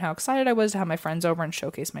imagine how excited I was to have my friends over and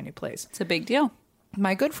showcase my new place. It's a big deal.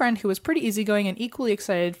 My good friend, who was pretty easygoing and equally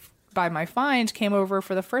excited by my find, came over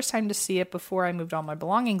for the first time to see it before I moved all my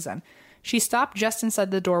belongings in. She stopped just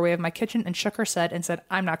inside the doorway of my kitchen and shook her head and said,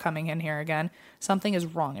 I'm not coming in here again. Something is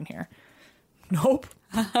wrong in here. Nope.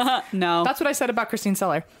 No. That's what I said about Christine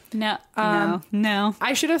Seller. No. No.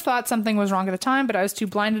 I should have thought something was wrong at the time, but I was too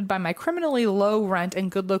blinded by my criminally low rent and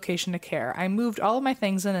good location to care. I moved all of my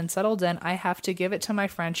things in and settled in. I have to give it to my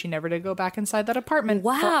friend. She never did go back inside that apartment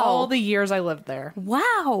for Wow. all the years I lived there.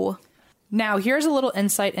 Wow. Now, here's a little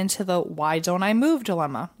insight into the why don't I move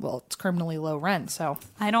dilemma. Well, it's criminally low rent, so.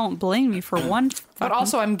 I don't blame you for one. But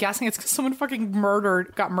also, I'm guessing it's because someone fucking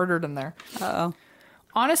got murdered in there. Uh-oh.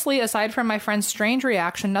 Honestly, aside from my friend's strange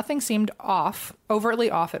reaction, nothing seemed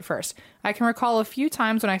overtly off at first. I can recall a few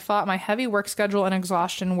times when I thought my heavy work schedule and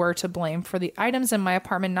exhaustion were to blame for the items in my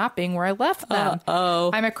apartment not being where I left them.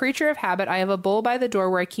 I'm a creature of habit. I have a bowl by the door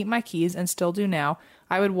where I keep my keys and still do now.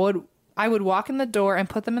 I would walk in the door and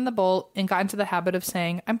put them in the bowl and got into the habit of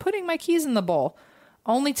saying, I'm putting my keys in the bowl,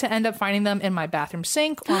 only to end up finding them in my bathroom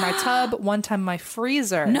sink or my tub, one time my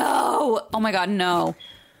freezer. No! Oh my God, no.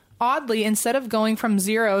 Oddly, instead of going from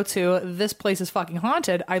 0 to this place is fucking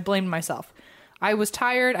haunted, I blamed myself. I was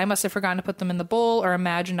tired. I must have forgotten to put them in the bowl or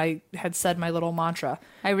imagined I had said my little mantra.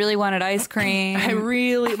 I really wanted ice cream.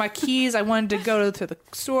 My keys, I wanted to go to the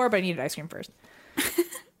store, but I needed ice cream first.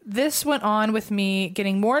 This went on with me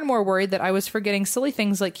getting more and more worried that I was forgetting silly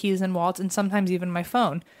things like keys and wallets and sometimes even my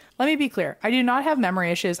phone. Let me be clear. I do not have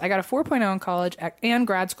memory issues. I got a 4.0 in college and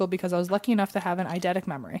grad school because I was lucky enough to have an eidetic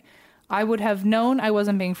memory. I would have known I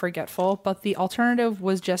wasn't being forgetful, but the alternative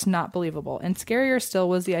was just not believable. And scarier still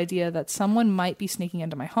was the idea that someone might be sneaking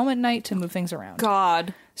into my home at night to move things around.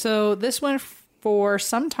 God. So this went for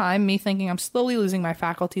some time, me thinking I'm slowly losing my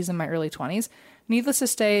faculties in my early 20s. Needless to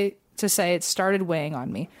say, it started weighing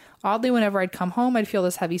on me. Oddly, whenever I'd come home, I'd feel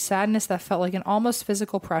this heavy sadness that felt like an almost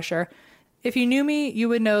physical pressure. If you knew me, you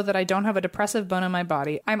would know that I don't have a depressive bone in my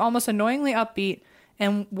body. I'm almost annoyingly upbeat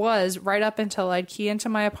and was right up until I'd key into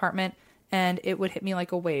my apartment and it would hit me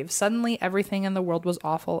like a wave. Suddenly, everything in the world was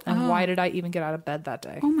awful, and why did I even get out of bed that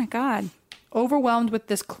day? Oh my God. Overwhelmed with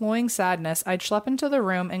this cloying sadness, I'd schlep into the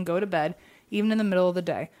room and go to bed, even in the middle of the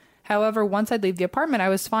day. However, once I'd leave the apartment, I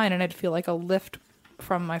was fine and I'd feel like a lift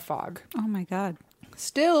from my fog. Oh my God.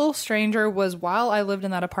 Still stranger was while I lived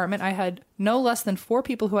in that apartment, I had no less than 4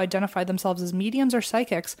 people who identified themselves as mediums or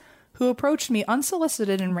psychics who approached me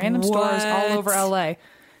unsolicited in random stores all over LA.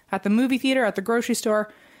 At the movie theater, at the grocery store,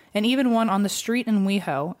 and even one on the street in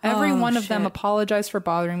WeHo. Every one of them apologized for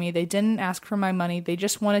bothering me. They didn't ask for my money. They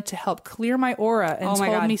just wanted to help clear my aura and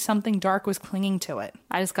told me something dark was clinging to it.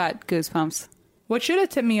 I just got goosebumps. What should have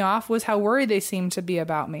tipped me off was how worried they seemed to be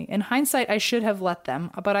about me. In hindsight, I should have let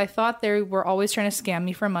them, but I thought they were always trying to scam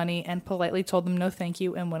me for money and politely told them no thank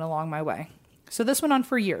you and went along my way. So this went on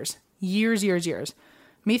for years. Years.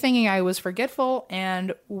 Me thinking I was forgetful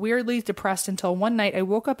and weirdly depressed until one night I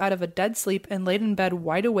woke up out of a dead sleep and laid in bed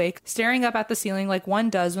wide awake, staring up at the ceiling like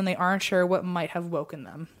one does when they aren't sure what might have woken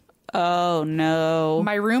them. Oh, no.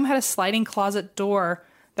 My room had a sliding closet door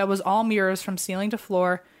that was all mirrors from ceiling to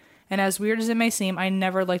floor, and as weird as it may seem, I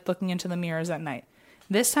never liked looking into the mirrors at night.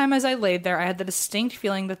 This time as I laid there, I had the distinct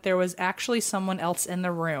feeling that there was actually someone else in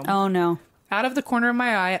the room. Oh, no. Out of the corner of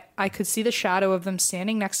my eye, I could see the shadow of them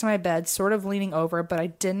standing next to my bed, sort of leaning over, but I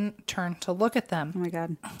didn't turn to look at them. Oh my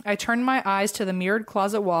God. I turned my eyes to the mirrored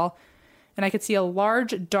closet wall, and I could see a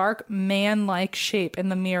large, dark, man-like shape in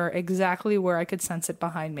the mirror exactly where I could sense it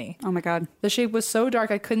behind me. Oh my God. The shape was so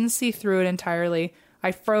dark I couldn't see through it entirely.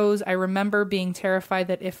 I froze. I remember being terrified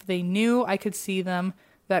that if they knew I could see them,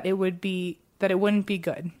 that it wouldn't be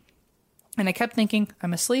good. And I kept thinking,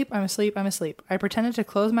 I'm asleep. I pretended to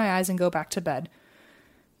close my eyes and go back to bed.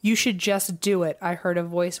 You should just do it, I heard a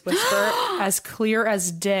voice whisper, as clear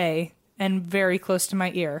as day and very close to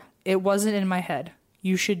my ear. It wasn't in my head.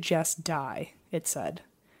 You should just die, it said.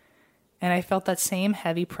 And I felt that same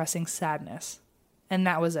heavy, pressing sadness. And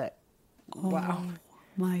that was it. Wow. Oh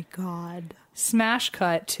my God. Smash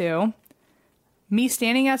cut to me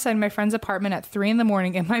standing outside my friend's apartment at 3 a.m.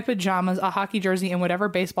 in my pajamas, a hockey jersey, and whatever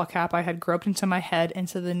baseball cap I had groped into my head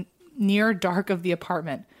into the near dark of the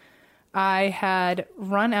apartment. I had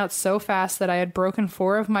run out so fast that I had broken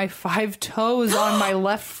 4 of my 5 toes on my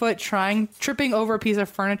left foot tripping over a piece of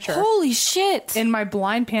furniture. Holy shit. In my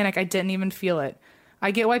blind panic, I didn't even feel it.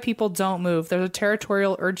 I get why people don't move. There's a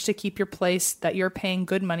territorial urge to keep your place that you're paying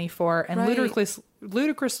good money for and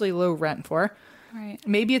ludicrously low rent for. Right.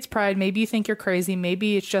 Maybe it's pride. Maybe you think you're crazy. Maybe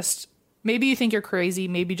you think you're crazy,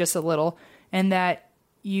 maybe just a little, and that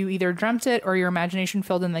you either dreamt it or your imagination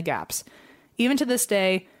filled in the gaps. Even to this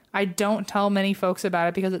day, I don't tell many folks about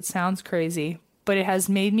it because it sounds crazy, but it has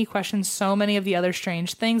made me question so many of the other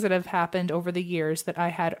strange things that have happened over the years that I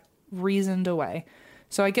had reasoned away.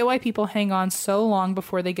 So I get why people hang on so long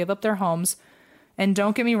before they give up their homes. And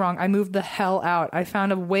don't get me wrong, I moved the hell out. I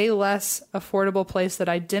found a way less affordable place that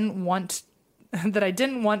I didn't want, but it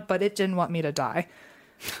didn't want me to die.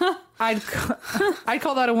 I'd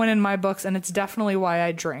call that a win in my books, and it's definitely why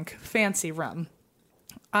I drink fancy rum.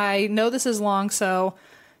 I know this is long, so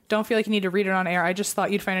don't feel like you need to read it on air. I just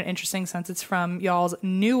thought you'd find it interesting since it's from y'all's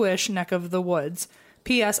newish neck of the woods.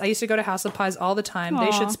 P.S. I used to go to House of Pies all the time. Aww.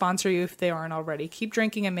 They should sponsor you if they aren't already. Keep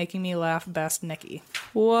drinking and making me laugh. Best, Nikki.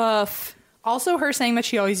 Woof. Also, her saying that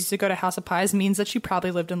she always used to go to House of Pies means that she probably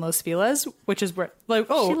lived in Los Feliz, which is where, like,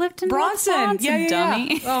 She lived in Bronson. Bronson,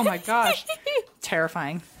 dummy. Oh my gosh.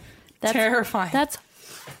 Terrifying. Terrifying. That's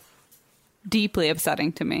deeply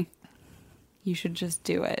upsetting to me. You should just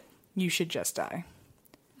do it. You should just die.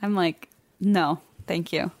 I'm like, no,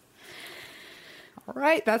 thank you. All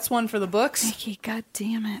right, that's one for the books. Nikki, god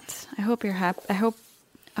damn it. I hope you're happy. I hope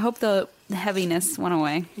the heaviness went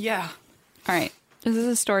away. Yeah. All right. This is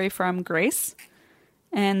a story from Grace,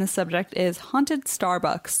 and the subject is Haunted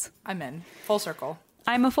Starbucks. I'm in. Full circle.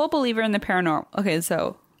 I'm a full believer in the paranormal. Okay,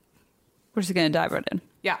 so we're just going to dive right in.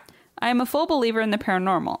 Yeah. I am a full believer in the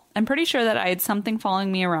paranormal. I'm pretty sure that I had something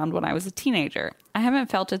following me around when I was a teenager. I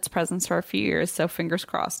haven't felt its presence for a few years, so fingers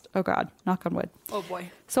crossed. Oh God, knock on wood. Oh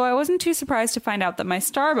boy. So I wasn't too surprised to find out that my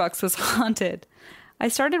Starbucks was haunted. I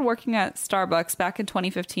started working at Starbucks back in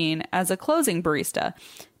 2015 as a closing barista.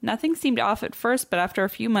 Nothing seemed off at first, but after a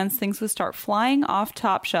few months, things would start flying off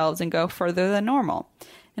top shelves and go further than normal.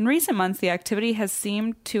 In recent months, the activity has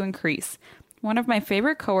seemed to increase. One of my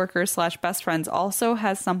favorite coworkers / best friends also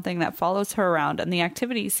has something that follows her around, and the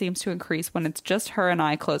activity seems to increase when it's just her and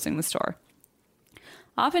I closing the store.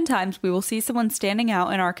 Oftentimes, we will see someone standing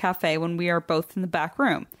out in our cafe when we are both in the back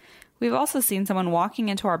room. We've also seen someone walking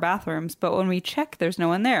into our bathrooms, but when we check, there's no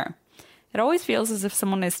one there. It always feels as if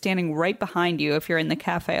someone is standing right behind you if you're in the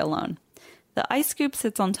cafe alone. The ice scoop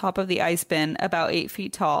sits on top of the ice bin, about 8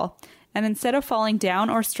 feet tall, and instead of falling down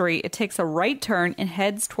or straight, it takes a right turn and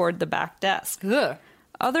heads toward the back desk. Ugh.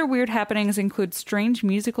 Other weird happenings include strange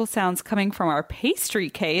musical sounds coming from our pastry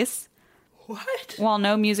case. What? While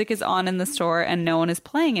no music is on in the store and no one is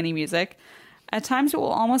playing any music, at times it will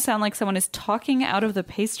almost sound like someone is talking out of the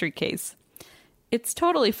pastry case. It's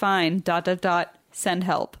totally fine, ... send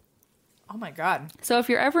help. Oh my God. So if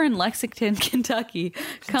you're ever in Lexington, Kentucky,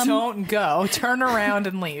 come Don't go. Turn around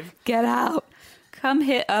and leave. get out. Come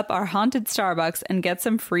hit up our haunted Starbucks and get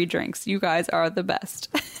some free drinks. You guys are the best.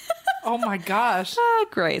 Oh my gosh.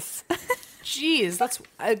 Grace. Jeez, that's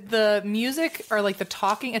the music or like the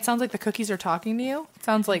talking. It sounds like the cookies are talking to you. It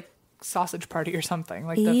sounds like Sausage Party or something.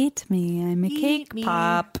 Like Eat me. I'm a cake me.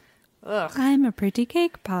 pop. Ugh. I'm a pretty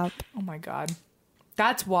cake pop. Oh my God.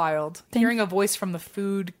 That's wild. Hearing a voice from the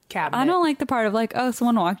food cabinet. I don't like the part of like, oh,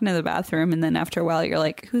 someone walked into the bathroom and then after a while you're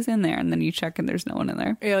like, who's in there? And then you check and there's no one in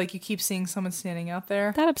there. Yeah, like you keep seeing someone standing out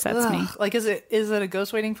there. That upsets me. Like, is it a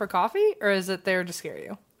ghost waiting for coffee or is it there to scare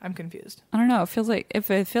you? I'm confused. I don't know. It feels like if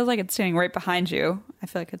it feels like it's standing right behind you, I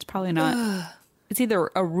feel like it's probably not. It's either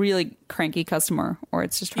a really cranky customer or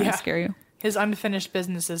it's just trying to scare you. His unfinished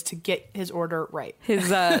business is to get his order right.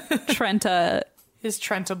 His Trenta. His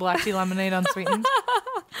Trenta black tea lemonade unsweetened.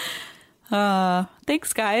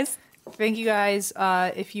 Thanks, guys. Thank you guys.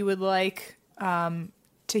 If you would like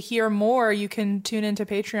to hear more, you can tune into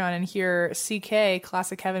Patreon and hear CK,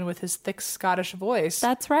 Classic Kevin, with his thick Scottish voice.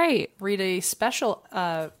 That's right. Read a special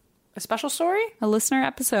story? A listener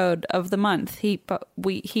episode of the month. He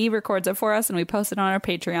records it for us and we post it on our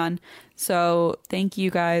Patreon. So thank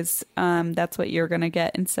you guys. That's what you're going to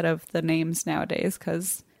get instead of the names nowadays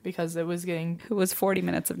Because it was 40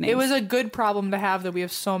 minutes of names. It was a good problem to have that we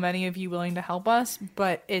have so many of you willing to help us,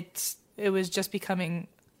 but it was just becoming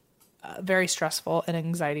very stressful and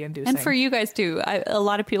anxiety inducing. And for you guys too. A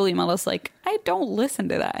lot of people email us like, I don't listen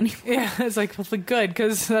to that anymore. Yeah, it's like good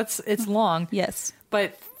because it's long. Yes.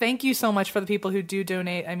 But thank you so much for the people who do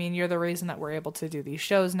donate. I mean, you're the reason that we're able to do these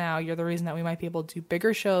shows now. You're the reason that we might be able to do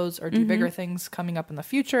bigger shows or do bigger things coming up in the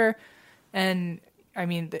future. And I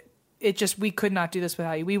mean, we could not do this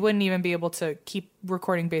without you. We wouldn't even be able to keep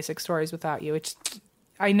recording basic stories without you.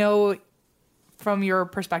 I know from your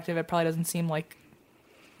perspective, it probably doesn't seem like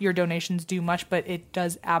your donations do much, but it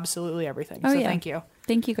does absolutely everything. Oh, so yeah. Thank you.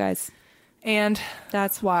 Thank you guys. And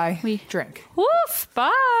that's why we drink. Woof.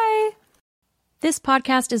 Bye. This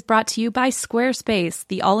podcast is brought to you by Squarespace,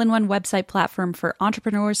 the all-in-one website platform for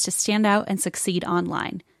entrepreneurs to stand out and succeed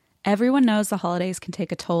online. Everyone knows the holidays can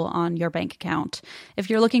take a toll on your bank account. If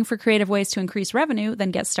you're looking for creative ways to increase revenue, then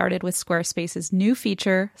get started with Squarespace's new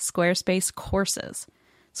feature, Squarespace Courses.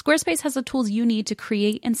 Squarespace has the tools you need to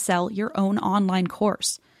create and sell your own online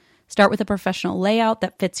course. Start with a professional layout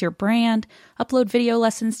that fits your brand, upload video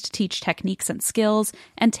lessons to teach techniques and skills,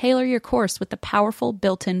 and tailor your course with the powerful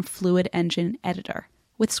built-in Fluid Engine editor.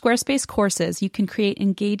 With Squarespace Courses, you can create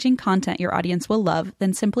engaging content your audience will love,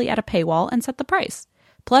 then simply add a paywall and set the price.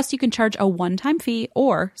 Plus, you can charge a one-time fee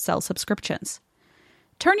or sell subscriptions.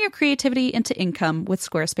 Turn your creativity into income with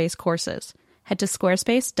Squarespace Courses. Head to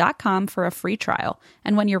squarespace.com for a free trial,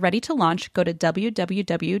 and when you're ready to launch, go to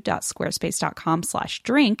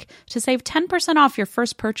www.squarespace.com/drink to save 10% off your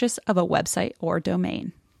first purchase of a website or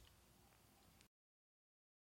domain.